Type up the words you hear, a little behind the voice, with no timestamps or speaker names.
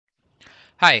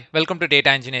Hi, welcome to Data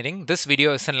Engineering. This video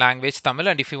is in language Tamil,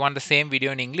 and if you want the same video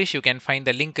in English, you can find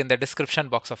the link in the description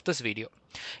box of this video.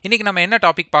 இன்னைக்கு நம்ம என்ன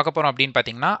topic பார்க்க போறோம் அப்படின்னு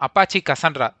பார்த்தீங்கன்னா Apache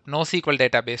Cassandra NoSQL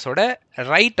டேட்டாபேஸோட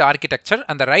right architecture.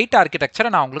 அந்த right ஆர்கிடெக்சரை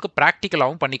நான் உங்களுக்கு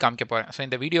ப்ராக்டிக்கலாகவும் பண்ணி காமிக்க போறேன். ஸோ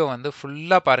இந்த வீடியோ வந்து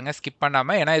ஃபுல்லாக பாருங்க, ஸ்கிப்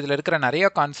பண்ணாமல். ஏன்னா இதில் இருக்கிற நிறைய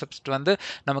கான்செப்ட்ஸ் வந்து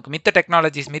நமக்கு மித்த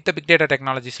பிக் டேட்டா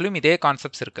டெக்னாலஜிஸ்லையும் இதே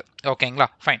கான்செப்ட்ஸ் இருக்கு. ஓகேங்களா,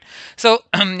 ஃபைன். ஸோ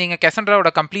நீங்கள்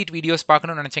Cassandraவோட கம்ப்ளீட் வீடியோஸ்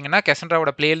பார்க்கணும்னு நினச்சிங்கன்னா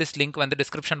Cassandraவோட பிளேலிஸ்ட் லிங்க் வந்து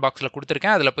டிஸ்கிரிப்ஷன் பாக்ஸில்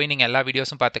கொடுத்துருக்கேன். அதில் போய் நீங்கள் எல்லா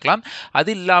வீடியோஸும் பார்த்துக்கலாம். அது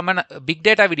இல்லாமல் பிக்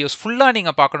டேட்டா வீடியோஸ் ஃபுல்லாக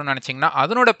நீங்கள் பார்க்கணும்னு நினச்சிங்கன்னா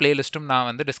அதனோட பிளேலிஸ்ட்டும் நான்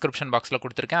வந்து டிஸ்கிரிப்ஷன் பாக்ஸில்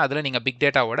கொடுத்துருக்கேன். அதில் நீங்கள் பிக்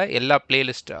டேட்டாவோட எல்லா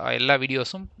பிளேலிஸ்ட் எல்லா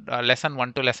வீடியோஸும் லெசன்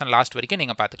 1 to லெசன் லாஸ்ட் வரைக்கும்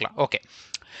நீங்கள் பார்த்துக்கலாம். ஓகே,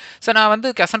 ஸோ நான் வந்து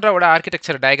Cassandraவோட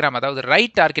ஆர்கிடெக்சர் டயக்ராம், அதாவது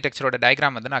ரைட் ஆர்கிடெக்சரோட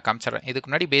டயக்ராம் வந்து நான் காமிச்சிடுறேன். இதுக்கு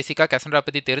முன்னாடி பேசிக்காக Cassandra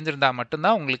பற்றி தெரிஞ்சிருந்தால்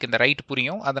மட்டும்தான் உங்களுக்கு இந்த ரைட்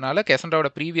புரியும். அதனால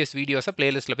Cassandraவோட ப்ரீவியஸ் வீடியோஸை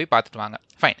பிளேலிஸ்ட்டில் போய் பார்த்துட்டு வாங்க.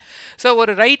 ஃபைன். ஸோ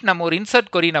ஒரு ரைட் நம்ம ஒரு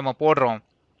இன்சர்ட் கொரி நம்ம போடுறோம்.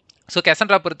 ஸோ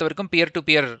Cassandra பொறுத்த வரைக்கும் பியர் டு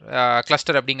பியர்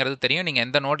கிளஸ்டர் அப்படிங்கிறது தெரியும். நீங்கள்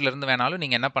எந்த நோட்லேருந்து வேணாலும்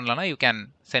நீங்கள் என்ன பண்ணலாம்னா you can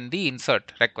send the insert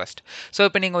request. So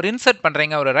இப்போ நீங்கள் ஒரு இன்சர்ட்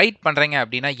பண்ணுறீங்க, ஒரு ரைட் பண்ணுறீங்க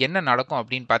அப்படின்னா என்ன நடக்கும்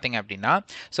அப்படின்னு பார்த்தீங்க அப்படின்னா,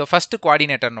 so first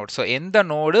coordinator note. So எந்த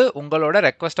நோடு உங்களோட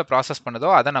ரெக்வஸ்ட்டை ப்ராசஸ்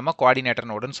பண்ணுதோ அதை நம்ம கோஆர்டினேட்டர்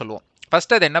நோடுன்னு சொல்லுவோம்.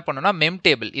 ஃபஸ்ட்டு அது என்ன பண்ணுன்னா மெம்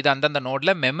டேபிள், இது அந்தந்த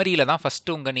நோடில் மெமரியில் தான்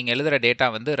ஃபஸ்ட்டு நீங்கள் எழுதுகிற டேட்டா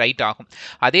வந்து ரைட் ஆகும்.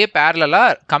 அதே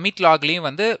பேரலாக கமிட் லாக்லேயும்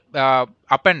வந்து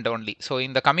அப் அண்ட் ஒன்லி. ஸோ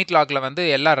இந்த கமிட் லாகில் வந்து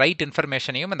எல்லா ரைட்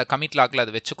இன்ஃபர்மேஷனையும் அந்த கமிட் லாகில்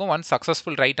அது வச்சுக்கும். ஒன்ஸ்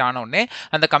சக்ஸஸ்ஃபுல் ரைட் ஆனோடனே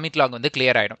அந்த கமிட் லாக் வந்து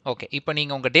கிளியர் ஆகிடும். ஓகே, இப்போ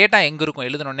நீங்கள் உங்கள் டேட்டா எங்கே இருக்கும்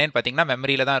எழுதணுன்னேன்னு பார்த்தீங்கன்னா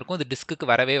மெமரியில் தான் இருக்கும். இது டிஸ்க்கு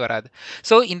வரவே வராது.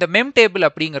 ஸோ இந்த மெம் டேபிள்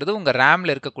அப்படிங்கிறது உங்கள்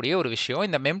ரேமில் இருக்கக்கூடிய ஒரு விஷயம்.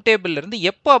 இந்த மெம் டேபிள்லேருந்து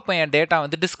அப்போ என் டேட்டா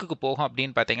வந்து டிஸ்க்கு போகும்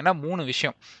அப்படின்னு பார்த்தீங்கன்னா 3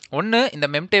 விஷயம். ஒன்று, இந்த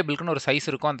மெம் டேபிளுக்குன்னு ஒரு சைஸ்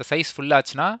இருக்கும். அந்த சைஸ் ஃபுல்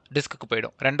ஆச்சுன்னா டிஸ்க்கு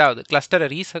போயிடும். ரெண்டாவது, கிளஸ்டரை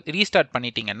ரீஸ்டார்ட்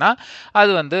பண்ணிட்டீங்கன்னா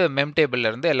அது வந்து மெம்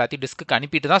டேபிள்லேருந்து எல்லாத்தையும் டிஸ்க்கு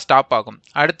அனுப்பிட்டு தான் ஸ்டாப் ஆகும்.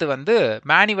 அடுத்து வந்து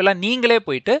மேனுவலாக நீங்களே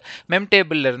போயிட்டு மெம்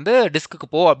டேபிள்லேருந்து டிஸ்க்கு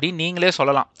போ அப்படின்னு நீங்களே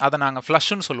சொல்லலாம். அதை நாங்கள்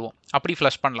ஃப்ளஷ்னு சொல்லுவோம். அப்படி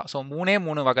ஃப்ளஷ் பண்ணலாம். ஸோ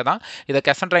 3 வகை தான். இதை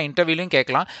Cassandra இன்டர்வியூலையும்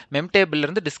கேட்கலாம். மெம்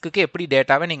டேபிள்லேருந்து டிஸ்க்கு எப்படி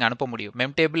டேட்டாவை நீங்கள் அனுப்ப முடியும்,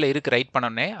 மெம் டேபிளில் இருக்கு ரைட்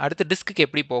பண்ணோன்னே அடுத்து டிஸ்க்கு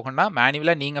எப்படி போகணும்னா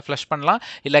மேனுவலாக நீங்கள் ஃப்ளஷ் பண்ணலாம்,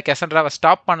 இல்லை Cassandraவை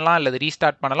ஸ்டாப் பண்ணலாம், இல்லை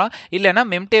ரீஸ்டார்ட் பண்ணலாம். இல்லைனா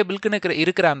மெம் டேபிளுக்குன்னு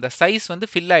இருக்கிற அந்த சைஸ் வந்து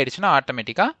ஃபில் ஆயிடுச்சுன்னா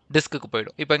ஆட்டோமேட்டிக்காக டிஸ்க்கு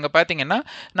போயிடும். இப்போ இங்கே பார்த்தீங்கன்னா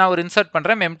நான் ஒரு இன்சர்ட்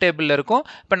பண்ணுறேன், மெம் டேபிளில் இருக்கும்.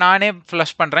 இப்போ நானே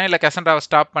ஃப்ளஷ் பண்ணுறேன், இல்லை Cassandraவை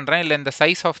ஸ்டாப் பண்ணுறேன், இல்லை இந்த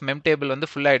சைஸ் ஆஃப் மெம் டேபிள் வந்து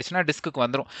ஃபுல் ஆயிடுச்சுன்னா டிஸ்க்கு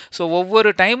வந்துடும். ஸோ ஒவ்வொரு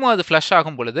டைமும் அது ஃப்ளஷ்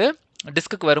ஆகும் பொழுது,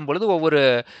 டிஸ்க்கு வரும்பொழுது ஒவ்வொரு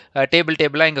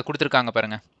டேபிளாக இங்கே கொடுத்துருக்காங்க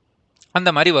பாருங்கள், அந்த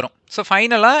மாதிரி வரும். ஸோ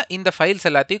ஃபைனலாக இந்த ஃபைல்ஸ்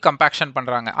எல்லாத்தையும் கம்பேக்ஷன்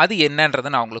பண்ணுறாங்க. அது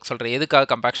என்னன்றது நான் உங்களுக்கு சொல்கிறேன். எதுக்காக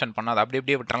கம்பேக்ஷன் பண்ணாது, அப்படி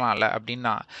அப்படியே விட்டுறலாம் இல்லை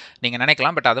அப்படின்னு நீங்கள்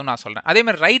நினைக்கலாம். பட் அதுவும் நான் சொல்கிறேன்.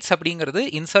 அதேமாதிரி ரைட்ஸ் அப்படிங்கிறது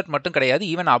இன்சர்ட் மட்டும் கிடையாது,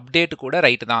 ஈவன் அப்டேட் கூட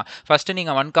ரைட் தான். ஃபஸ்ட்டு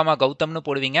நீங்கள் 1, கௌதம்னு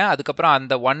போடுவீங்க. அதுக்கப்புறம்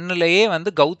அந்த 1லேயே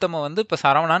வந்து கௌதமை வந்து இப்போ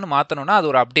சரவணான்னு மாற்றணும்னா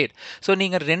அது ஒரு அப்டேட். ஸோ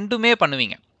நீங்கள் ரெண்டுமே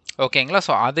பண்ணுவீங்க. ஓகேங்களா,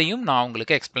 ஸோ அதையும் நான்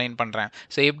உங்களுக்கு எக்ஸ்பிளைன் பண்ணுறேன்.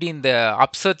 ஸோ எப்படி இந்த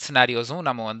அப்சர்ட் சினாரியோஸும்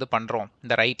நம்ம வந்து பண்ணுறோம்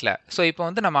இந்த ரைட்டில். ஸோ இப்போ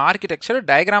வந்து நம்ம ஆர்கிடெக்சர்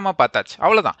டயக்ராமாக பார்த்தாச்சு,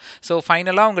 அவ்வளோதான். ஸோ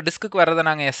ஃபைனலாக உங்கள் டிஸ்க்கு வரதை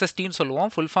நாங்கள் SSTன்னு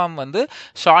சொல்லுவோம். ஃபுல் ஃபார்ம் வந்து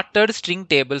ஷார்ட்டட் ஸ்ட்ரிங்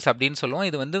டேபிள்ஸ் அப்படின்னு சொல்லுவோம்.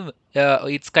 இது வந்து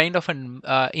it's kind of an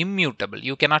immutable,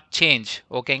 you cannot change.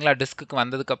 ஓகேங்களா, டிஸ்க்கு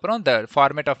வந்ததுக்கப்புறம் the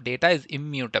format of data is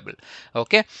immutable.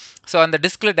 Okay, so அந்த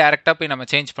டிஸ்கில் டேரெக்டாக போய் நம்ம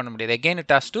சேஞ்ச் பண்ண முடியாது. Again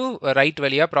it has to right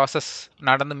வழியாக ப்ராசஸ்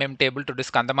நடந்து மெம் டேபிள் டு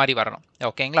டிஸ்க் அந்த மாதிரி வரணும்.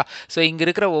 ஓகேங்களா, ஸோ இங்கே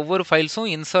இருக்கிற ஒவ்வொரு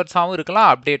ஃபைல்ஸும் இன்சர்ட்ஸாகவும் இருக்கலாம்,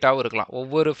 அப்டேட்டாகவும் இருக்கலாம்.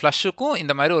 ஒவ்வொரு ஃப்ளஷுக்கும்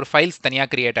இந்த மாதிரி ஒரு ஃபைல்ஸ் தனியாக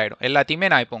கிரியேட் ஆகிடும். எல்லாத்தையுமே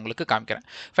நான் இப்போ உங்களுக்கு காமிக்கிறேன்.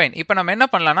 ஃபைன். இப்போ நம்ம என்ன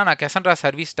பண்ணலாம்னா, நான் Cassandra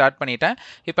சர்வீஸ் ஸ்டார்ட் பண்ணிட்டேன்.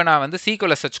 இப்போ நான் வந்து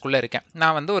SQL SHக்குள்ளே இருக்கேன்.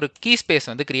 நான் வந்து ஒரு கீ ஸ்பேஸ்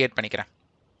வந்து கிரியேட் பண்ணிக்கிறேன்.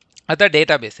 அதுதான்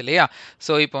டேட்டா பேஸ் இல்லையா.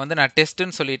 ஸோ இப்போ வந்து நான்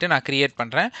டெஸ்ட்டுன்னு சொல்லிட்டு நான் கிரியேட்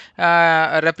பண்ணுறேன்.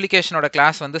 ரெப்ளிகேஷனோட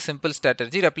கிளாஸ் வந்து சிம்பிள்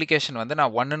ஸ்ட்ராட்டஜி. ரெப்ளிகேஷன் வந்து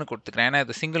நான் 1ன்னு கொடுத்துக்கிறேன், ஏன்னா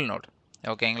இது சிங்கிள் நோட்.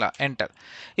 ஓகேங்களா, என்டர்.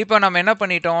 இப்போ நம்ம என்ன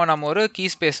பண்ணிட்டோம், நம்ம ஒரு கீ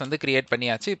ஸ்பேஸ் வந்து கிரியேட்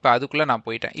பண்ணியாச்சு. இப்போ அதுக்குள்ளே நான்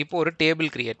போயிட்டேன். இப்போ ஒரு டேபிள்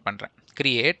கிரியேட் பண்ணுறேன்.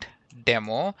 கிரியேட்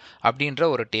டெமோ அப்படின்ற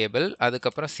ஒரு டேபிள்.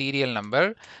 அதுக்கப்புறம் சீரியல் நம்பர்,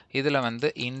 இதில் வந்து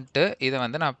இன்ட்டு, இதை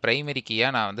வந்து நான் ப்ரைமரி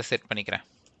கீயாக நான் வந்து செட் பண்ணிக்கிறேன்.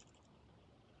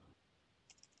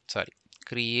 Sorry,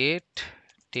 create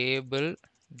table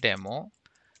demo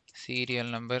serial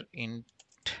number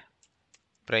int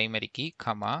primary key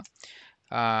comma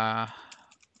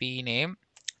p name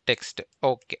text.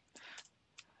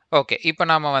 Okay, இப்போ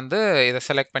நாம வந்து இதை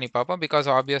செலக்ட் பண்ணி பார்ப்போம். பிகாஸ்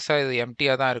ஆப்வியஸாக இது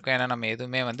எம்டியாக தான் இருக்கும், ஏன்னா நம்ம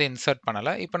எதுவுமே வந்து இன்சர்ட்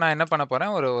பண்ணலை. இப்போ நான் என்ன பண்ண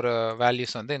போகிறேன், ஒரு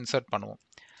வேல்யூஸ் வந்து இன்சர்ட் பண்ணுவோம்.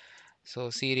 So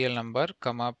serial number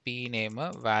comma p name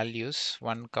values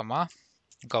 1,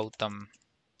 Gautham.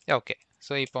 Okay,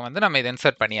 so இப்போ வந்து நம்ம இதை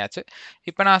இன்சர்ட் பண்ணியாச்சு.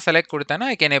 இப்போ நான் செலக்ட் கொடுத்தேன்னா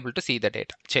I can able to see the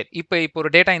data. சரி, இப்போ ஒரு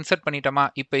டேட்டா இன்சர்ட் பண்ணிட்டோமா?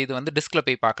 இப்போ இது வந்து டிஸ்கில்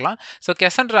போய் பார்க்கலாம். ஸோ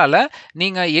Cassandraல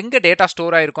நீங்கள் எங்கே டேட்டா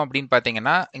ஸ்டோர் ஆயிருக்கும் அப்படின்னு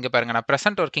பார்த்தீங்கன்னா, இங்கே பாருங்க, நான்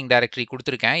ப்ரெசென்ட் ஒர்க்கிங் டைரக்டரி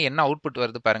கொடுத்துருக்கேன். என்ன அவுட்புட்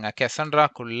வருது பாருங்க.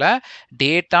 Cassandraக்குள்ள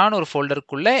டேட்டான்னு ஒரு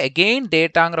ஃபோல்டருக்குள்ள எகெயின்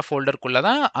டேட்டாங்கிற ஃபோல்டருக்குள்ள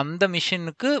தான் அந்த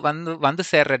மிஷினுக்கு வந்து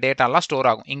சேர்ற டேட்டாலாம் ஸ்டோர்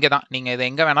ஆகும். இங்கே தான் நீங்கள் இதை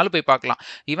எங்கே வேணாலும் போய் பார்க்கலாம்.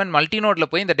 ஈவன் மல்டிநோட்ல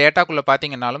போய் இந்த டேட்டாக்குள்ள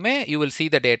பார்த்தீங்கன்னாலுமே you will see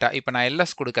the data. இப்போ நான்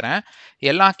எல்எஸ் கொடுக்குறேன்.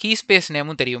 எல்லா கீ ஸ்பேஸ்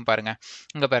நேமும் தெரியும் பாருங்க.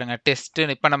 இங்க பாருங்க, டெஸ்ட்.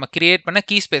 இப்போ நம்ம கிரியேட் பண்ண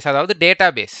கீ ஸ்பேஸ், அதாவது டேட்டா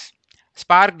பேஸ்,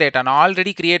 ஸ்பார்க் டேட்டா நான்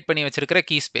ஆல்ரெடி கிரியேட் பண்ணி வச்சிருக்கிற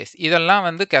கீ ஸ்பேஸ், இதெல்லாம்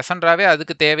வந்து Cassandraவே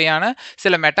அதுக்கு தேவையான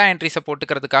சில மெட்டா என்ட்ரிஸை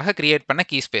போட்டுக்கிறதுக்காக கிரியேட் பண்ண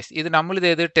கீ ஸ்பேஸ். இது நம்மளுது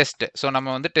எது? டெஸ்ட். ஸோ நம்ம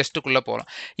வந்து டெஸ்ட்டுக்குள்ளே போகிறோம்.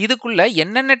 இதுக்குள்ள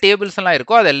என்னென்ன டேபிள்ஸ் எல்லாம்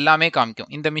இருக்கோ அது எல்லாமே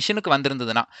காமிக்கும் இந்த மிஷினுக்கு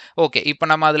வந்திருந்ததுன்னா. ஓகே, இப்போ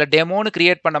நம்ம அதில் டெமோன்னு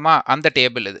கிரியேட் பண்ணோமா, அந்த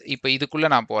டேபிள் இது. இப்போ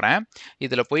இதுக்குள்ளே நான் போகிறேன்.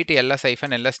 இதில் போயிட்டு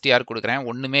ls-lstr கொடுக்குறேன்.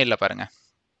 ஒன்றுமே இல்லை பாருங்க,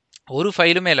 ஒரு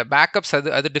ஃபைலுமே இல்லை. பேக்கப்ஸ்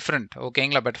அது டிஃப்ரெண்ட்,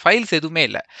 ஓகேங்களா? பட் ஃபைல்ஸ் எதுவுமே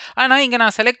இல்லை. ஆனால் இங்கே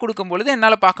நான் செலக்ட் கொடுக்கும்பொழுது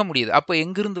என்னால் பார்க்க முடியுது. அப்போ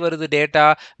எங்கிருந்து வருது டேட்டா?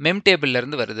 மெம்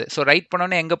டேபிள்லேருந்து வருது. ஸோ ரைட்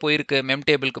பண்ணோன்னே எங்கே போயிருக்கு? மெம்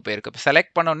டேபிளுக்கு போயிருக்கு. இப்போ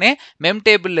செலக்ட் பண்ணோன்னே மெம்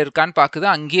டேபிளில் இருக்கான்னு பார்க்குது,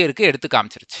 அங்கேயே இருக்குது, எடுத்து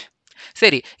காமிச்சிருச்சு.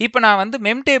 சரி, இப்போ நான் வந்து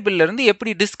மெம் டேபிள்லேருந்து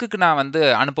எப்படி டிஸ்க்குக்கு நான் வந்து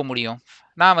அனுப்ப முடியும்?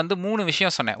 நான் வந்து 3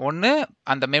 விஷயம் சொன்னேன். ஒன்று,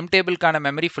 அந்த மெம் டேபிளுக்கான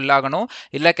மெமரி ஃபுல் ஆகணும்,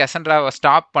 இல்லை Cassandraவை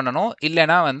ஸ்டாப் பண்ணணும்,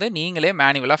 இல்லைனா வந்து நீங்களே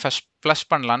மேனுவலாக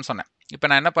ஃப்ளஷ் பண்ணலான்னு சொன்னேன். இப்போ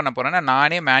நான் என்ன பண்ண போறேன்னா,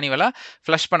 நானே மேனுவலாக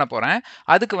ஃப்ளஷ் பண்ண போகிறேன்.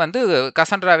 அதுக்கு வந்து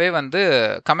Cassandraவே வந்து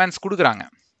கமெண்ட்ஸ் கொடுக்குறாங்க,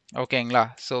 ஓகேங்களா?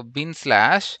 So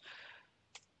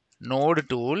bin/node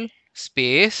tool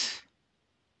space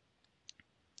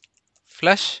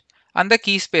flush அந்த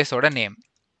கீ ஸ்பேஸோட நேம்,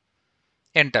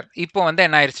 என்டர். இப்போ வந்து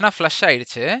என்ன ஆயிடுச்சுன்னா ஃப்ளஷ்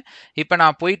ஆயிடுச்சு. இப்போ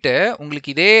நான் போயிட்டு உங்களுக்கு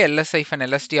இதே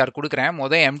ls-lstr கொடுக்குறேன்.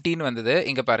 எம்டின்னு வந்தது,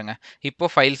 இங்கே பாருங்க, இப்போ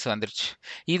ஃபைல்ஸ் வந்துருச்சு.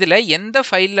 இதில் எந்த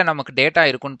ஃபைலில் நமக்கு டேட்டா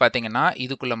இருக்குன்னு பார்த்தீங்கன்னா,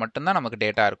 இதுக்குள்ளே மட்டும்தான் நமக்கு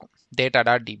டேட்டா இருக்கும்.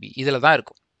 data.db இதில் தான்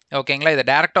இருக்கும், ஓகேங்களா? இதை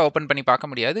டேரெக்டாக ஓப்பன் பண்ணி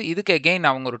பார்க்க முடியாது. இதுக்கு எகெயின்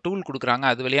அவங்க ஒரு டூல் கொடுக்குறாங்க,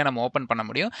 அது வழியாக நம்ம ஓப்பன் பண்ண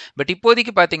முடியும். பட்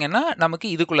இப்போதைக்கு பார்த்தீங்கன்னா நமக்கு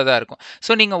இதுக்குள்ளே தான் இருக்கும்.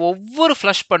 ஸோ நீங்கள் ஒவ்வொரு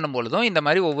ஃப்ளஷ் பண்ணும்பொழுதும் இந்த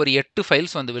மாதிரி ஒவ்வொரு 8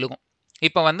 ஃபைல்ஸ் வந்து விழுகும்.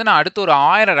 இப்போ வந்து நான் அடுத்து ஒரு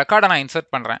 1000 ரெக்கார்டை நான் இன்சர்ட்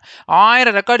பண்ணுறேன்.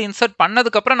 1000 ரெக்கார்டு இன்சர்ட்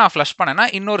பண்ணதுக்கப்புறம் நான் ஃப்ளஷ் பண்ணேன்னா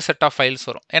இன்னொரு செட் ஆஃப் ஃபைல்ஸ்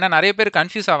வரும். ஏன்னா நிறைய பேர்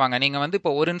கன்ஃபியூஸ் ஆவாங்க. நீங்கள் வந்து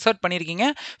இப்போ ஒரு இன்சர்ட் பண்ணியிருக்கீங்க,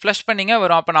 ஃப்ளஷ் பண்ணீங்க,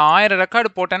 வரும். அப்போ நான் 1000 ரெக்கார்டு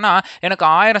போட்டேன்னா எனக்கு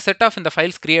 1000 செட் ஆஃப் இந்த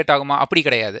ஃபைல்ஸ் கிரியேட் ஆகுமா? அப்படி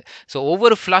கிடையாது. ஸோ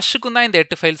ஒவ்வொரு ஃப்ளஷுக்கும் தான் இந்த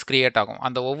 8 ஃபைல்ஸ் கிரியேட் ஆகும்.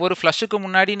 அந்த ஒவ்வொரு ஃப்ளஷுக்கு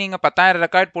முன்னாடி நீங்கள் 10,000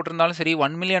 ரெக்கார்ட் போட்டிருந்தாலும் சரி,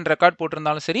 1 மில்லியன் ரெக்கார்ட்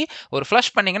போட்டிருந்தாலும் சரி, ஒரு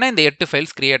ஃப்ளஷ் பண்ணீங்கன்னா இந்த 8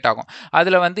 ஃபைல்ஸ் கிரியேட் ஆகும்.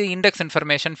 அதில் வந்து index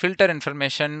information, filter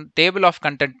information, table of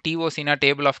content, டிஓசினா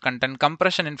table of content,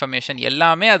 compression information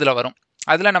எல்லாமே அதில் வரும்.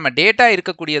 அதில் நம்ம டேட்டா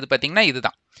இருக்கக்கூடியது பார்த்தீங்கன்னா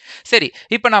இதுதான். சரி,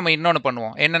 இப்போ நம்ம இன்னொன்று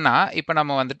பண்ணுவோம். என்னன்னா, இப்போ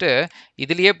நம்ம வந்துட்டு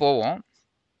இதுலேயே போவோம்.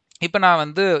 இப்போ நான்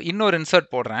வந்து இன்னொரு இன்சர்ட்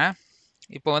போடுறேன்.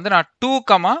 இப்போ வந்து நான் 2,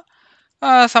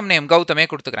 சம் நேம் கௌதமே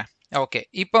கொடுத்துக்கிறேன். ஓகே,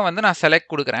 இப்போ வந்து நான்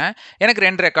செலக்ட் கொடுக்குறேன். எனக்கு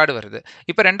 2 ரெக்கார்டு வருது.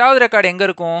 இப்போ 2வது ரெக்கார்டு எங்கே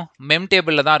இருக்கும்? மெம்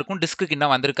டேபிளில் தான் இருக்கும், டிஸ்க்கு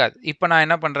இன்னும் வந்திருக்காது. இப்போ நான்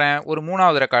என்ன பண்ணுறேன்? ஒரு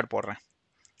 3வது ரெக்கார்டு போடுறேன்.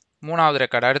 3வது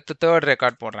ரெக்கார்டு, அடுத்து 3rd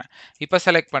ரெக்கார்ட் போடுறேன். இப்போ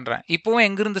செலக்ட் பண்ணுறேன். இப்போவும்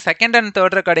எங்கிருந்து 2nd and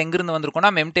 3rd ரெக்கார்டு எங்கிருந்து வந்திருக்கும்னா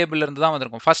மெம் டேபிள்ல இருந்து தான்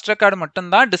வந்திருக்கும். ஃபர்ஸ்ட் ரெக்கார்டு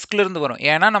மட்டும்தான் டிஸ்க்ல இருந்து வரும்,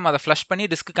 ஏன்னா நம்ம அதை ஃப்ளஷ் பண்ணி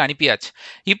டிஸ்க்கு அனுப்பியாச்சு.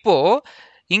 இப்போ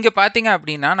இங்க பார்த்தீங்க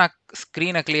அப்படின்னா, நான்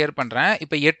ஸ்க்ரீனை கிளியர் பண்ணுறேன்.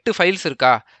 இப்போ 8 ஃபைல்ஸ்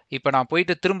இருக்கா? இப்போ நான்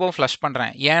போயிட்டு திரும்பவும் ஃப்ளஷ்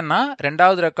பண்ணுறேன். ஏன்னா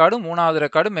 2வது ரெக்கார்டும் 3வது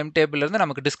ரெக்கார்டும் மெம் டேபிள்ல இருந்து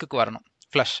நமக்கு டிஸ்க்கு வரணும்.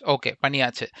 ஃப்ளஷ் ஓகே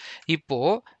பண்ணியாச்சு. இப்போ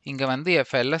இங்க வந்து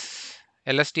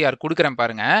lstr கொடுக்குறேன்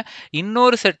பாருங்க.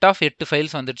 இன்னொரு செட் ஆஃப் 8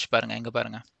 ஃபைல்ஸ் வந்துடுச்சு பாருங்க. இங்க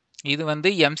பாருங்க, இது வந்து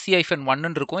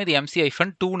MC-1 இருக்கும், இது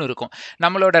MC-2 இருக்கும்.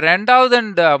 நம்மளோட 2வது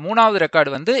அண்ட் 3வது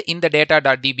ரெக்கார்டு வந்து இந்த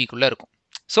data.db-க்குள்ள இருக்கும்.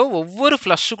 ஸோ ஒவ்வொரு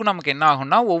ஃப்ளஷுக்கும் நமக்கு என்ன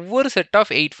ஆகும்னா ஒவ்வொரு செட் ஆஃப்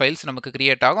 8 ஃபைல்ஸ் நமக்கு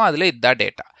கிரியேட் ஆகும். அதில் இதுதான்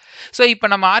டேட்டா. ஸோ இப்போ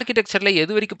நம்ம ஆர்கிடெக்சரில்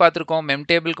எது வரைக்கும் பார்த்துருக்கோம்? மெம்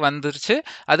டேபிளுக்கு வந்துருச்சு,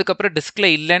 அதுக்கப்புறம் டிஸ்கில்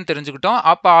இல்லைன்னு தெரிஞ்சுக்கிட்டோம்.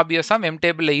 அப்போ ஆப்வியஸாக மெம்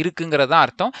டேபிளில் இருக்குங்கிறது தான்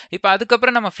அர்த்தம். இப்போ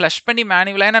அதுக்கப்புறம் நம்ம ஃப்ளஷ் பண்ணி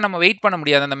மேனுவலாக நம்ம வெயிட் பண்ண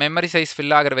முடியாது, அந்த மெமரி சைஸ்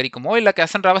ஃபில் ஆகிற வரைக்குமோ, இல்லை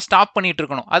Cassandraவை ஸ்டாப் பண்ணிட்டு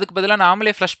இருக்கணும். அதுக்கு பதிலாக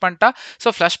நாமளே ஃப்ளஷ் பண்ணிட்டா,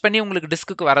 ஸோ ஃப்ளஷ் பண்ணி உங்களுக்கு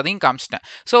டிஸ்க்கு வரதையும் காமிச்சிட்டேன்.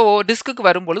 ஸோ டிஸ்க்கு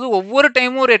வரும்பொழுது ஒவ்வொரு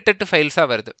டைமும் ஒரு 8 ஃபைல்ஸாக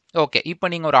வருது. ஓகே, இப்போ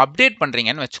நீங்கள் ஒரு அப்டேட்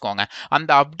பண்ணுறீங்கன்னு வச்சுக்கோங்க.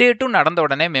 அந்த அப்டேட்டும் நடந்த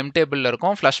உடனே மெம் டேபிள்ல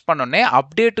இருக்கும், ஃப்ளஷ் பண்ணோடனே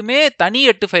அப்டேட்டுமே தனி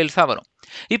 8 ஃபைல்ஸாக வரும்.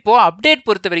 இப்போ அப்டேட்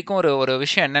பொறுத்த வரைக்கும் ஒரு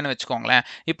விஷயம் என்னன்னு வச்சுக்கோங்களேன்.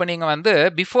 இப்போ நீங்க வந்து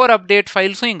பிஃபோர் அப்டேட்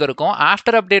ஃபைல்ஸும் இங்க இருக்கும்,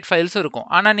 ஆஃப்டர் அப்டேட் ஃபைல்ஸும் இருக்கும்.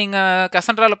 ஆனா நீங்க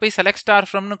Cassandraல போய் செலக்ட் ஸ்டார்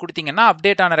ஃப்ரம்னு கொடுத்தீங்கன்னா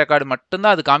அப்டேட் ஆன ரெக்கார்டு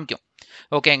மட்டும்தான் அது காமிக்கும்,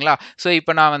 ஓகேங்களா? ஸோ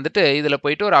இப்போ நான் வந்துட்டு இதுல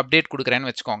போயிட்டு ஒரு அப்டேட் கொடுக்குறேன்னு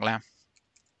வச்சுக்கோங்களேன்.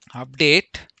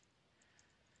 அப்டேட்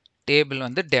டேபிள்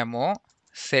வந்து demo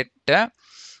set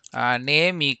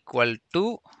name equal to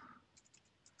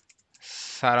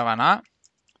Saravana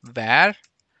where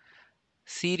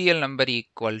serial number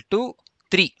equal to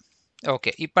 3.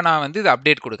 Okay, இப்போ நான் வந்து இது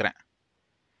அப்டேட் கொடுக்குறேன்.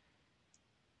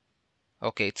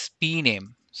 Okay, it's p name.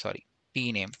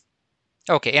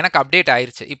 Okay. எனக்கு அப்டேட்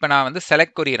ஆயிருச்சு. இப்ப நான் வந்து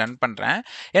செலக்ட் கொரி ரன் பண்றேன்.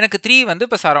 எனக்கு 3 வந்து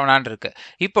இப்ப சரவணான்னு இருக்கு.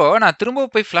 இப்போ நான் திரும்ப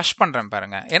போய் ஃப்ளஷ் பண்றேன்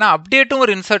பாருங்க. ஏன்னா அப்டேட்டும்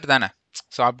ஒரு இன்சர்ட் தானே.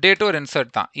 ஸோ அப்டேட்டும் ஒரு இன்சர்ட்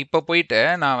தான். இப்போ போயிட்டு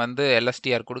நான் வந்து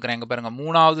எல்எஸ்டிஆர் குடுக்குறேன். இங்க பாருங்க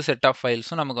 3வது செட் ஆஃப்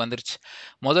ஃபைல்ஸும் நமக்கு வந்துருச்சு.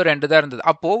 மொத 2 தான் இருந்தது.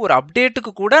 அப்போ ஒரு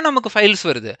அப்டேட்டுக்கு கூட நமக்கு ஃபைல்ஸ்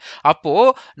வருது. அப்போ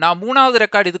நான் 3வது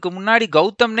ரெக்கார்ட் இதுக்கு முன்னாடி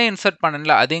கௌதம்னே இன்சர்ட்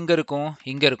பண்ணேன்ல, அது எங்க இருக்கும்?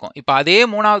 இங்க இருக்கும். இப்ப அதே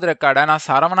 3வது ரெக்கார்ட நான்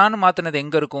சரவணான்னு மாத்துனது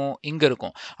எங்க இருக்கும்? இங்க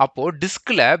இருக்கும். அப்போ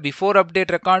டிஸ்க்ல பிஃபோர்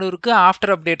அப்டேட் ரெக்கார்டும் இருக்கு,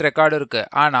 ஆஃப்டர் அப்டேட் ரெக்கார்டும் இருக்கு.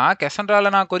 ஆனா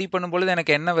கெசன்ட்ரால நான் கொரி பண்ணும்பொழுது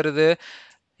எனக்கு என்ன வருது?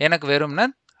 எனக்கு வெறும்னா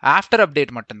ஆஃப்டர்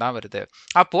அப்டேட் மட்டும் தான் வருது.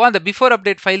 அப்போ அந்த பிஃபோர்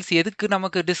அப்டேட் ஃபைல்ஸ் எதுக்கு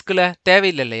நமக்கு டிஸ்க்ல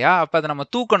தேவையில்லை இல்லையா? அப்ப அத நம்ம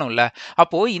தூக்கணும்ல.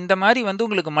 அப்போ இந்த மாரி வந்து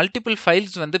உங்களுக்கு மல்டிபிள்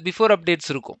ஃபைல்ஸ் வந்து பிஃபோர்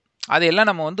அப்டேட்ஸ் இருக்கும். அதையெல்லாம்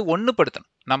நம்ம வந்து ஒண்ணுபடுத்தணும்.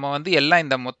 நம்ம வந்து எல்லாம்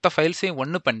இந்த மொத்த ஃபைல்ஸையும்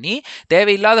ஒண்ணு பண்ணி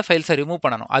தேவையில்லாத ஃபைல்ஸை ரிமூவ்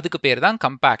பண்ணணும். அதுக்கு பேர் தான்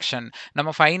கம்பேக்ஷன். நம்ம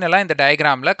ஃபைனலா இந்த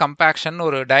டயகிராம்ல கம்பேக்ஷன்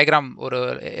ஒரு டயகிராம் ஒரு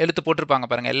எழுத்து போட்டிருப்பாங்க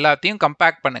பாருங்க. எல்லாத்தையும்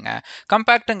கம்பேக்ட் பண்ணுங்க.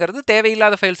 கம்பேக்ட்ங்கிறது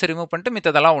தேவையில்லாத ஃபைல்ஸை ரிமூவ் பண்ணிட்டு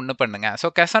மித்ததெல்லாம் ஒண்ணு பண்ணுங்க. ஸோ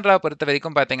Cassandra பொறுத்த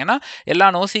வரைக்கும் பார்த்தீங்கன்னா எல்லா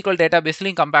NoSQL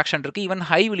டேட்டாபேஸ்லயும் கம்பேக்ஷன் இருக்கு. ஈவன்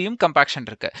ஹைவ்லயும் கம்பேக்ஷன்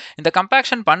இருக்கு. இந்த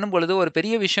கம்பேக்ஷன் பண்ணும்பொழுது ஒரு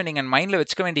பெரிய விஷயம் நீங்க மைண்ட்ல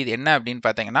வச்சுக்க வேண்டியது என்ன அப்படின்னு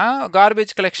பார்த்தீங்கன்னா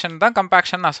கார்பேஜ் கலெக்ஷன் தான்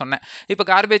கம்பேக்ஷன் நான் சொன்னேன். இப்போ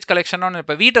கார்பேஜ் கலெக்ஷன்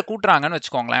இப்போ வீட்டை கூட்டுறாங்கன்னு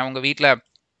வச்சுக்கோங்களேன். உங்க வீட்ல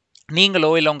நீங்களோ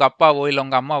இல்ல உங்க அப்பாவோ இல்ல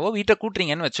உங்க அம்மாவோ வீட்டை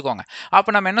கூட்டுறீங்கன்னு வச்சுக்கோங்க.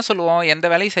 அப்ப நம்ம என்ன சொல்லுவோம்? எந்த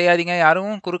வேலையும் செய்யாதீங்க,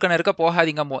 யாரும் குறுக்க நெருக்க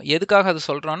போகாதீங்கம்போம். எதுக்காக அது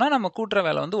சொல்றோம்னா, நம்ம கூட்டுற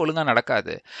வேலை வந்து ஒழுங்கா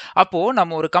நடக்காது. அப்போ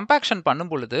நம்ம ஒரு கம்பேக்ஷன்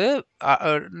பண்ணும் பொழுது அ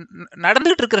அ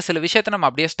நடந்துகிட்டு இருக்கிற சில விஷயத்த நம்ம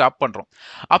அப்படியே ஸ்டாப் பண்றோம்.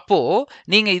 அப்போ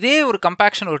நீங்க இதே ஒரு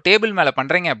கம்பேக்ஷன் ஒரு டேபிள் மேல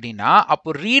பண்றீங்க அப்படின்னா,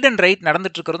 அப்போ ரீட் அண்ட் ரைட்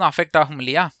நடந்துட்டு இருக்கிறதும் அஃபெக்ட் ஆகும்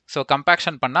இல்லையா? ஸோ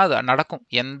கம்பேக்ஷன் பண்ணா அது நடக்கும்.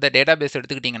 எந்த டேட்டாபேஸ்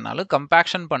எடுத்துக்கிட்டீங்கன்னாலும்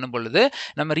கம்பேக்ஷன் பண்ணும் பொழுது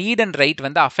நம்ம ரீட் அண்ட் ரைட்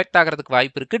வந்து அஃபெக்ட் ஆகுறதுக்கு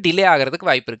வாய்ப்பு இருக்கு, டிலே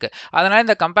ஆகுறதுக்கு வாய்ப்பு இருக்கு. அதனால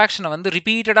இந்த கம்பேக்ஷனை வந்து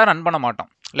ரிப்பீட்டடா ரன் பண்ண மாட்டோம்.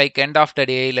 லைக் எண்ட் ஆஃப் த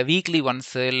டே இல்ல வீக்லி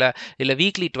ஒன்ஸ் இல்ல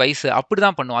வீக்லி ட்வைஸ்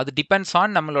அப்படிதான் பண்ணுவோம். அது டிபெண்ட்ஸ்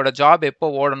ஆன் நம்மளோட ஜாப் எப்போ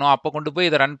ஓடணும், அப்போ கொண்டு போய்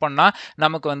இதை ரன் பண்ணா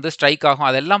நமக்கு வந்து ஸ்ட்ரைக் ஆகும்.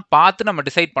 அதெல்லாம் பார்த்து நம்ம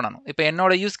டிசைட் பண்ணணும். இப்போ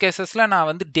என்னோட யூஸ் கேசஸ்ல நான்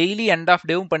வந்து டெய்லி எண்ட் ஆஃப்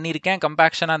டேவும் பண்ணியிருக்கேன்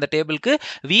கம்பேக்ஷன் அந்த டேபிளுக்கு,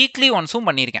 வீக்லி ஒன்ஸும்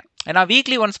பண்ணியிருக்கேன். ஏன்னா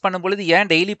வீக்லி ஒன்ஸ் பண்ணும்பொழுது ஏன்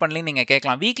டெய்லி பண்ணலன்னு நீங்க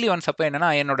கேட்கலாம். வீக்லி ஒன்ஸ் அப்போ என்னன்னா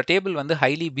என்னோட டேபிள் வந்து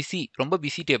ஹைலி பிஸி, ரொம்ப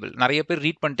பிஸி டேபிள். நிறைய பேர்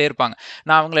ரீட் பண்ணிட்டே இருப்பாங்க.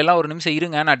 நான் அவங்களெல்லாம் ஒரு நிமிஷம்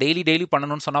இருங்க, நான் டெய்லி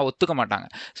பண்ணணும்னு சொன்னா ஒத்துக்க மாட்டாங்க.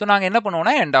 ஸோ நாங்க என்ன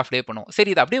பண்ணுவோம்னா எண்ட் ஆஃப் டே பண்ணுவோம்.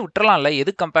 சரி இதை அப்படியே விட்டுறலாம்ல,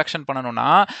 எதுக்கு கம்பேக்ஷன் பண்ணணும்னா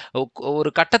ஒரு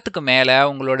கட்டத்துக்கு மேல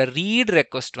உங்களோட ரீட்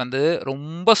ரெக்வஸ்ட் வந்து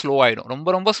ரொம்ப ஸ்லோ ஆயிடும்.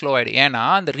 ரொம்ப ஸ்லோ ஆயிடும். ஏன்னா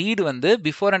அந்த ரீடு வந்து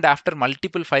பிஃபோர் அண்ட் ஆஃப்டர்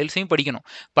மல்டிபிள் ஃபைல்ஸையும் படிக்கணும்.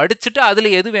 படிச்சுட்டு அதுல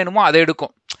எது வேணுமோ அதை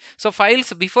எடுக்கும். ஸோ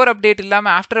ஃபைல்ஸ் பிஃபோர் அப்டேட்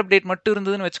இல்லாம ஆஃப்டர் அப்டேட் மட்டும்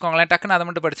இருந்ததுன்னு வச்சுக்கோங்களேன், டக்குன்னு அதை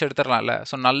மட்டும் படிச்சு எடுத்துடலாம்ல.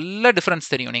 ஸோ நல்ல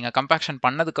டிஃபரன்ஸ் தெரியும். நீங்க கம்பேக்ஷன்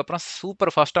பண்ணதுக்கப்புறம்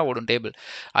சூப்பர் ஃபாஸ்ட்டாக ஓடும் டேபிள்.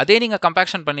 அதே நீங்க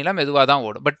கம்பேக்ஷன் பண்ணிலாம் மெதுவாக தான்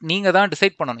ஓடும். பட் நீங்க தான்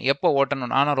டிசைட் பண்ணணும் எப்போ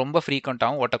ஓட்டணும். ஆனால் ரொம்ப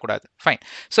ஃப்ரீக்வெண்ட்டாகவும் ஓட்டக்கூடாது. ஃபைன்.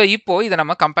 ஸோ இப்போ இதை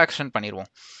நம்ம கம்பேக்ஷன்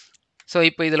பண்ணிடுவோம். ஸோ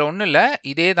இப்போ இதில் ஒன்றும் இல்லை,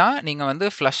 இதே தான் நீங்கள் வந்து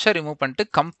ஃப்ளஷ்ஷை ரிமூவ் பண்ணிட்டு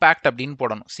கம்பேக்ட் அப்படின்னு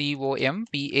போடணும்.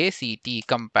 COMPACT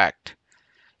compact.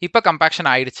 இப்போ கம்பேக்ஷன்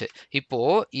ஆயிடுச்சு. இப்போ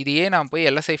இதையே நான் போய்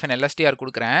LSTR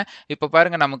கொடுக்குறேன். இப்போ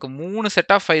பாருங்க நமக்கு 3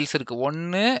 செட் ஆஃப் ஃபைல்ஸ் இருக்கு.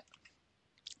 ஒன்று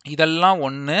இதெல்லாம்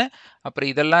 1,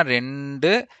 அப்புறம் இதெல்லாம்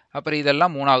 2, அப்புறம்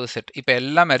இதெல்லாம் 3வது செட். இப்போ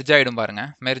எல்லாம் மெர்ஜ் ஆகிடும் பாருங்க.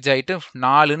 மெர்ஜ் ஆகிட்டு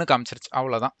 4ன்னு காமிச்சிருச்சு.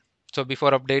 அவ்வளோதான். So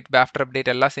before update after update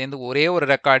எல்லாம் சேர்ந்து ஒரே ஒரு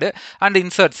ரெக்கார்டு அண்ட்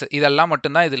இன்சர்ட்ஸ் இதெல்லாம்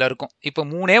மட்டும்தான் இதில் இருக்கும். இப்போ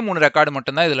 3 ரெக்கார்டு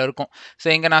மட்டும்தான் இதில் இருக்கும். ஸோ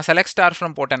இங்கே நான் செலக்ட் ஸ்டார்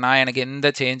ஃப்ரம் போட்டேன்னா எனக்கு எந்த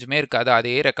சேஞ்சுமே இருக்காது,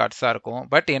 அதே ரெக்கார்ட்ஸ் தான் இருக்கும்.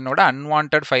 பட் என்னோட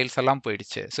அன்வான்ட் ஃபைல்ஸ் எல்லாம்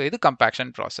போயிடுச்சு. ஸோ இது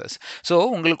கம்பேக்ஷன் ப்ராசஸ். ஸோ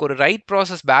உங்களுக்கு ஒரு ரைட்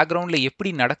ப்ராசஸ் பேக்ரவுண்டில்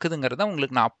எப்படி நடக்குதுங்கிறத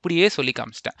உங்களுக்கு நான் அப்படியே சொல்லி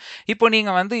காமிச்சிட்டேன். இப்போ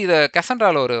நீங்கள் வந்து இதை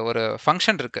Cassandraல ஒரு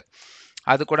ஃபங்க்ஷன் இருக்குது,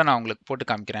 அது கூட நான் உங்களுக்கு போட்டு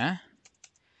காமிக்கிறேன்.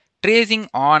 ட்ரேசிங்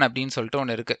ஆன் அப்படின்னு சொல்லிட்டு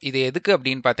ஒன்று இருக்குது. இது எதுக்கு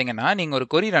அப்படின்னு பார்த்தீங்கன்னா, நீங்கள் ஒரு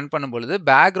கொரி ரன் பண்ணும்பொழுது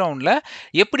பேக்ரவுண்டில்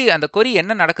எப்படி அந்த கொரி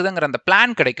என்ன நடக்குதுங்கிற அந்த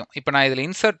பிளான் கிடைக்கும். இப்போ நான் இதில்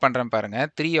இன்சர்ட் பண்ணுறேன்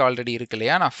பாருங்கள். 3 ஆல்ரெடி இருக்கு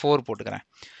இல்லையா, நான் 4 போட்டுக்கிறேன்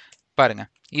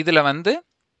பாருங்கள். இதில் வந்து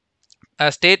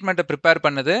ஸ்டேட்மெண்ட்டை ப்ரிப்பேர்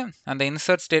பண்ணுது, அந்த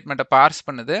இன்சர்ட் ஸ்டேட்மெண்ட்டை பார்ஸ்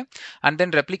பண்ணுது, அண்ட்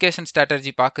தென் ரெப்ளிகேஷன்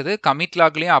ஸ்ட்ராட்டஜி பார்க்குது, கமிட்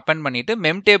லாக்லையும் அப்பெண்ட் பண்ணிட்டு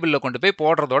மெம் டேபிளில் கொண்டு போய்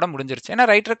போடுறதோட முடிஞ்சிருச்சு. ஏன்னா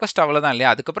ரைட் ரெக்வஸ்ட் அவ்வளோதான்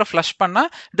இல்லையா. அதுக்கப்புறம் ஃப்ளஷ் பண்ணால்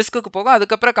டிஸ்க்கு போகும்,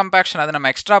 அதுக்கப்புறம் கம்பேக்ஷன் அதை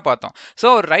நம்ம எக்ஸ்ட்ரா பார்த்தோம். ஸோ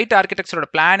ஒரு ரைட் ஆர்கிடெக்சரோட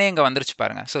பிளானே இங்கே வந்துருச்சு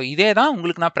பாருங்க. ஸோ இதே தான்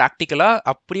உங்களுக்கு நான் ப்ராக்டிக்கலாக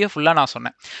அப்படியே ஃபுல்லாக நான்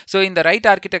சொன்னேன். ஸோ இந்த ரைட்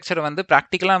ஆர்கிடெக்சர் வந்து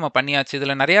ப்ராக்டிக்கலாக நம்ம பண்ணியாச்சு.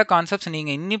 இதில் நிறையா கான்செப்ட்ஸ்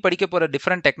நீங்கள் இன்னி படிக்க போகிற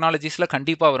டிஃப்ரெண்ட் டெக்னாலஜிஸில்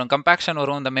கண்டிப்பாக வரும். கம்பேக்ஷன்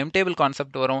வரும், இந்த மெம் டேபிள்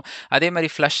கான்செப்ட் வரும், அதே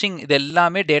மாதிரி ஃப்ளஷிங், இது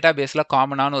எல்லாமே டேட்டா பேஸில்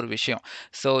காமனான ஒரு விஷயம்.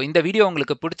 ஸோ இந்த வீடியோ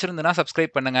உங்களுக்கு பிடிச்சிருந்துன்னா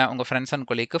சப்ஸ்கிரைப் பண்ணுங்க, உங்க ஃப்ரெண்ட்ஸ் அண்ட்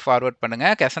கொலீக்கு ஃபார்வர்ட் பண்ணுங்க.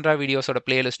 Cassandra வீடியோஸோட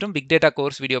பிளேலிஸ்ட்டும் பிக் டேட்டா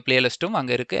கோர்ஸ் வீடியோ பிளேலிஸ்ட்டும்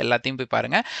அங்கே இருக்கு, எல்லாத்தையும் போய்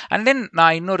பாருங்க. அண்ட் தென்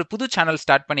நான் இன்னொரு புது சேனல்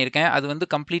ஸ்டார்ட் பண்ணியிருக்கேன். அது வந்து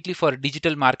completely for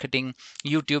digital marketing,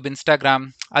 YouTube, Instagram,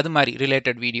 அது மாதிரி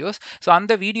ரிலேட்டட் வீடியோஸ். ஸோ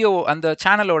அந்த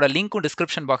சேனலோட லிங்க்கும்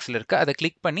டிஸ்கிரிப்ஷன் பாக்ஸில் இருக்கு. அதை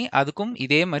கிளிக் பண்ணி அதுக்கும்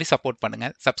இதே மாதிரி சப்போர்ட் பண்ணுங்க,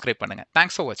 சப்ஸ்கிரைப் பண்ணுங்க.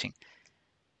 தேங்க்ஸ் ஃபார் வாட்சிங்.